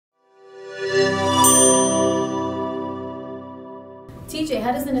TJ,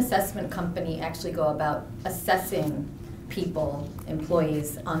 how does an assessment company actually go about assessing people,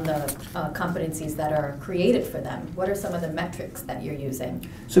 employees, on the competencies that are created for them? What are some of the metrics that you're using?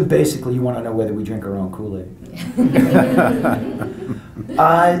 So basically, you want to know whether we drink our own Kool-Aid.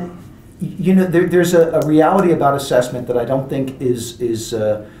 You know, there's a reality about assessment that I don't think is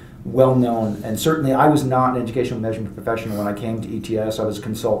well known, and certainly I was not an educational measurement professional when I came to ETS. I was a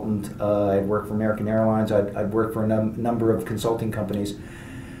consultant. I'd worked for American Airlines. I'd worked for a number of consulting companies.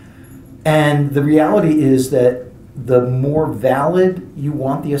 And the reality is that the more valid you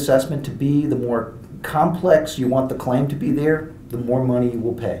want the assessment to be, the more complex you want the claim to be there, the more money you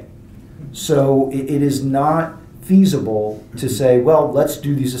will pay. So it is not feasible to say, well, let's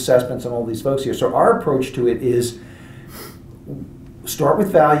do these assessments on all these folks here. So our approach to it is start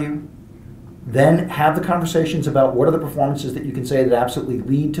with value, then have the conversations about what are the performances that you can say that absolutely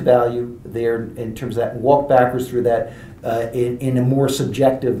lead to value there in terms of that, and walk backwards through that in a more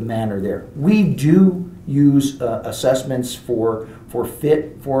subjective manner there. We do use assessments for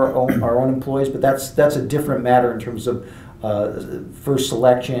fit for our own employees, but that's a different matter in terms of first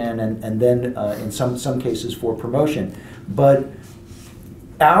selection and then in some cases for promotion. But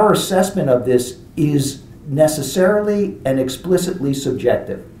our assessment of this is necessarily and explicitly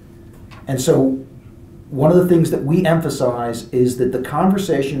subjective. And so one of the things that we emphasize is that the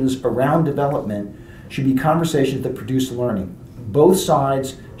conversations around development should be conversations that produce learning. Both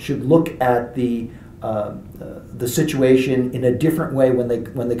sides should look at the situation in a different way when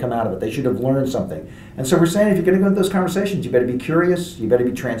they come out of it. They should have learned something. And so we're saying if you're going to go into those conversations, you better be curious, you better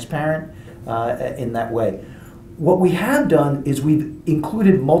be transparent in that way. What we have done is we've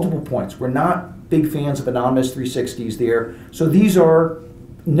included multiple points. We're not big fans of anonymous 360s there. So these are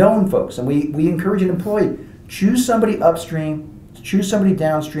known folks, and we encourage an employee, choose somebody upstream, choose somebody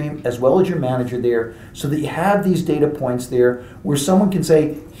downstream, as well as your manager there, so that you have these data points there where someone can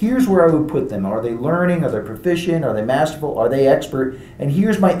say, here's where I would put them. Are they learning? Are they proficient? Are they masterful? Are they expert? And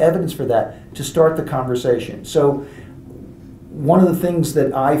here's my evidence for that to start the conversation. So one of the things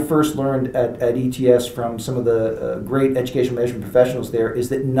that I first learned at ETS from some of the great educational measurement professionals there is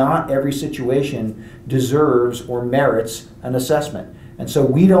that not every situation deserves or merits an assessment. And so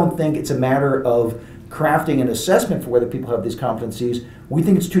we don't think it's a matter of crafting an assessment for whether people have these competencies. We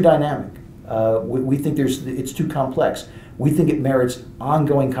think it's too dynamic. We think it's too complex. We think it merits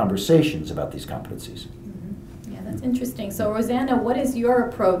ongoing conversations about these competencies. Mm-hmm. Yeah, that's interesting. So Rosanna, what is your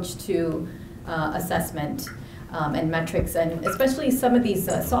approach to assessment and metrics, and especially some of these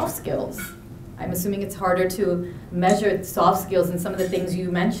soft skills? I'm assuming it's harder to measure soft skills and some of the things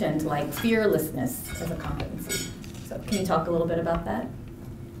you mentioned, like fearlessness as a competency. So can you talk a little bit about that?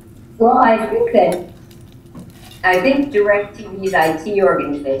 Well, I think DirecTV's IT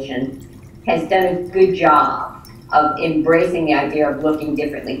organization has done a good job of embracing the idea of looking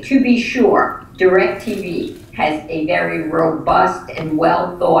differently. To be sure, DirecTV has a very robust and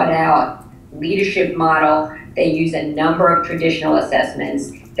well thought out leadership model. They use a number of traditional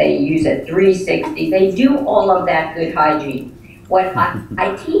assessments. They use a 360. They do all of that good hygiene. What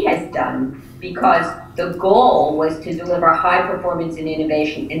IT has done, because the goal was to deliver high performance and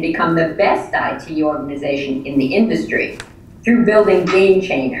innovation and become the best IT organization in the industry through building game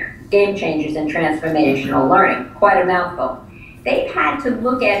changers and transformational learning. Quite a mouthful. They've had to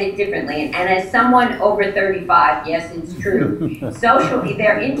look at it differently, and as someone over 35, yes, it's true,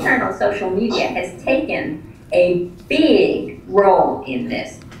 their internal social media has taken a big role in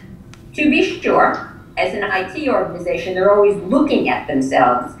this. To be sure, as an IT organization, they're always looking at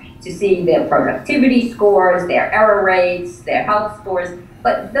themselves to see their productivity scores, their error rates, their health scores,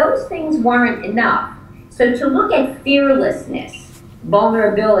 but those things weren't enough. So to look at fearlessness,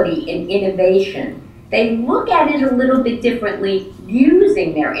 vulnerability, and innovation, they look at it a little bit differently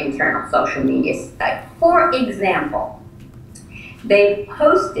using their internal social media site. For example, they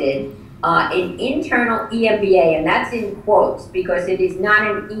posted an internal EMBA, and that's in quotes because it is not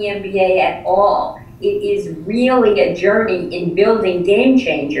an EMBA at all. It is really a journey in building game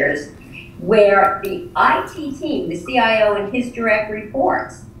changers where the IT team, the CIO and his direct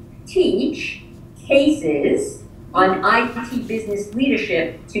reports, teach cases on IT business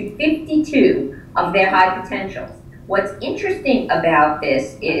leadership to 52 of their high potentials. What's interesting about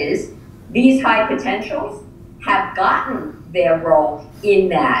this is these high potentials have gotten their role in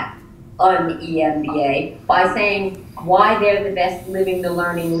that EMBA by saying why they're the best living the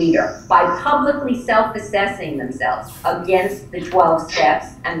learning leader, by publicly self-assessing themselves against the 12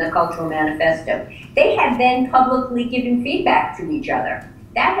 steps and the cultural manifesto. They have then publicly given feedback to each other.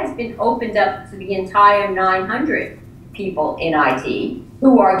 That has been opened up to the entire 900 people in IT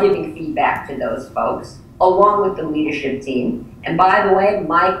who are giving feedback to those folks along with the leadership team. And by the way,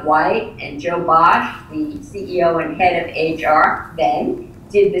 Mike White and Joe Bosch, the CEO and head of HR then,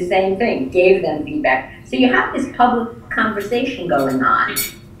 did the same thing, gave them feedback. So you have this public conversation going on.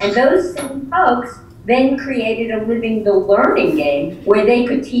 And those same folks then created a living the learning game where they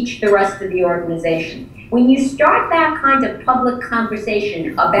could teach the rest of the organization. When you start that kind of public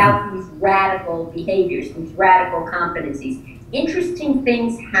conversation about these radical behaviors, these radical competencies, interesting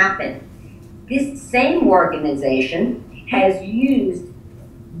things happen. This same organization has used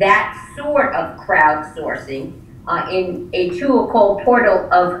that sort of crowdsourcing in a tool called Portal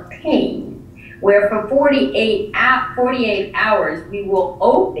of Pain, where for 48 hours we will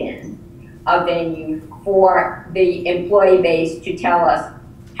open a venue for the employee base to tell us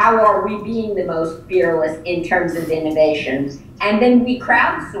how are we being the most fearless in terms of innovation, and then we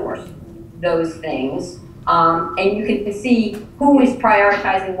crowdsource those things, and you can see who is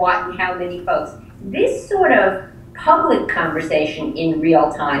prioritizing what and how many folks. This sort of public conversation in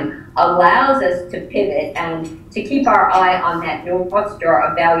real time allows us to pivot and to keep our eye on that North Star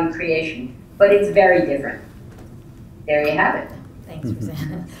of value creation, but it's very different. There you have it. Thanks,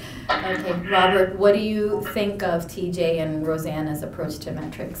 Rosanna. Okay, Robert, what do you think of TJ and Rosanna's approach to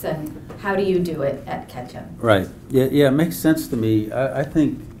metrics, and how do you do it at Ketchum? Right. Yeah, it makes sense to me. I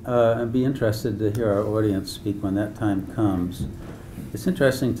think I'd be interested to hear our audience speak when that time comes. It's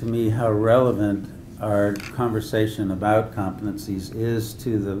interesting to me how relevant our conversation about competencies is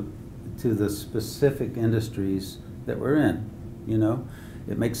to the specific industries that we're in. You know,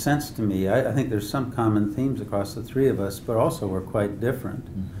 it makes sense to me. I think there's some common themes across the three of us, but also we're quite different.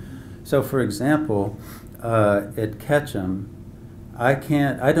 Mm-hmm. So, for example, at Ketchum, I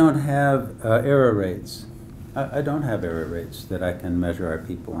don't have error rates. I don't have error rates that I can measure our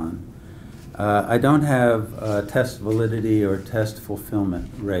people on. I don't have test validity or test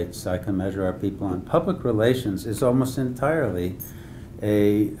fulfillment rates I can measure our people on. Public relations is almost entirely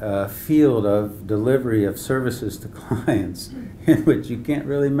a field of delivery of services to clients in which you can't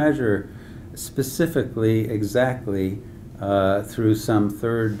really measure specifically, exactly, through some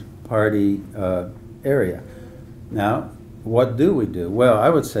third-party area. Now, what do we do? Well, I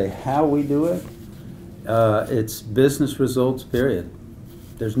would say how we do it, it's business results, period.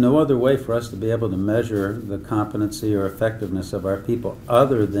 There's no other way for us to be able to measure the competency or effectiveness of our people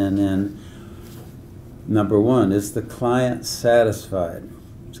other than in, number one, is the client satisfied?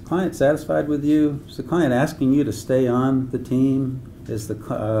 Is the client satisfied with you? Is the client asking you to stay on the team? Is the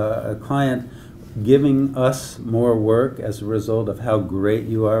client giving us more work as a result of how great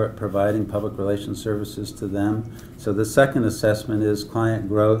you are at providing public relations services to them? So the second assessment is client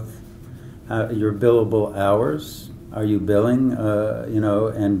growth, your billable hours. Are you billing,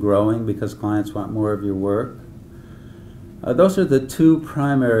 and growing because clients want more of your work? Those are the two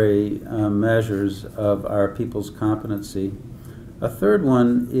primary measures of our people's competency. A third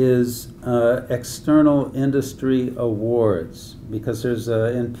one is external industry awards, because there's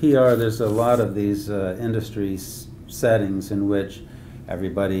in PR there's a lot of these industry settings in which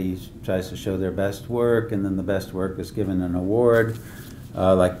everybody tries to show their best work, and then the best work is given an award.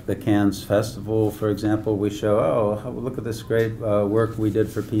 Like the Cannes Festival, for example, we show, oh, look at this great work we did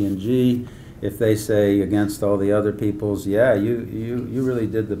for P&G. If they say against all the other people's, yeah, you really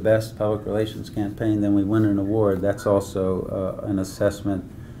did the best public relations campaign, then we win an award. That's also an assessment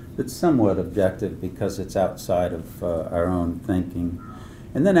that's somewhat objective because it's outside of our own thinking.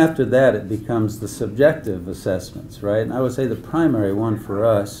 And then after that, it becomes the subjective assessments, right? And I would say the primary one for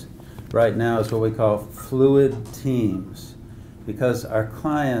us right now is what we call fluid teams, because our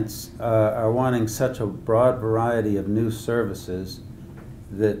clients are wanting such a broad variety of new services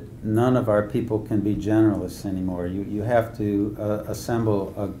that none of our people can be generalists anymore. You have to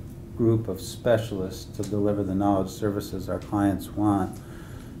assemble a group of specialists to deliver the knowledge services our clients want.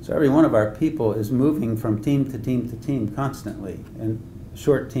 So every one of our people is moving from team to team to team constantly, and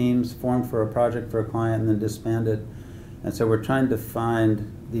short teams formed for a project for a client and then disbanded. And so we're trying to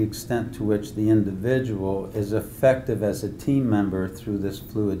find the extent to which the individual is effective as a team member through this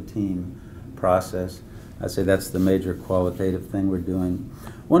fluid team process. I'd say that's the major qualitative thing we're doing.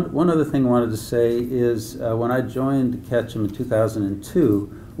 One other thing I wanted to say is when I joined Ketchum in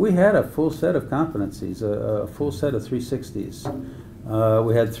 2002, we had a full set of competencies, a full set of 360s.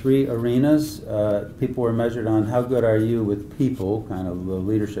 We had 3 arenas. People were measured on how good are you with people, kind of the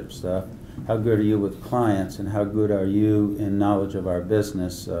leadership stuff, how good are you with clients, and how good are you in knowledge of our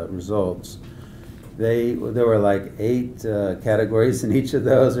business results. There were like 8 categories in each of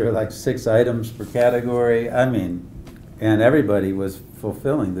those. There were like 6 items per category. I mean, and everybody was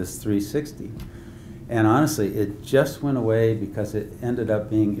fulfilling this 360. And honestly, it just went away because it ended up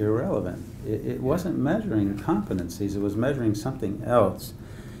being irrelevant. It wasn't measuring competencies, it was measuring something else.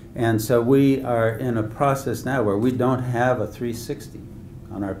 And so we are in a process now where we don't have a 360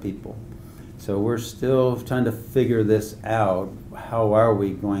 on our people. So we're still trying to figure this out. How are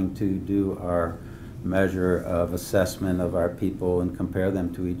we going to do our measure of assessment of our people and compare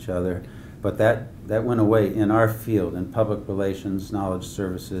them to each other? But that went away in our field, in public relations, knowledge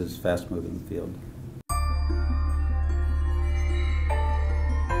services, fast-moving field.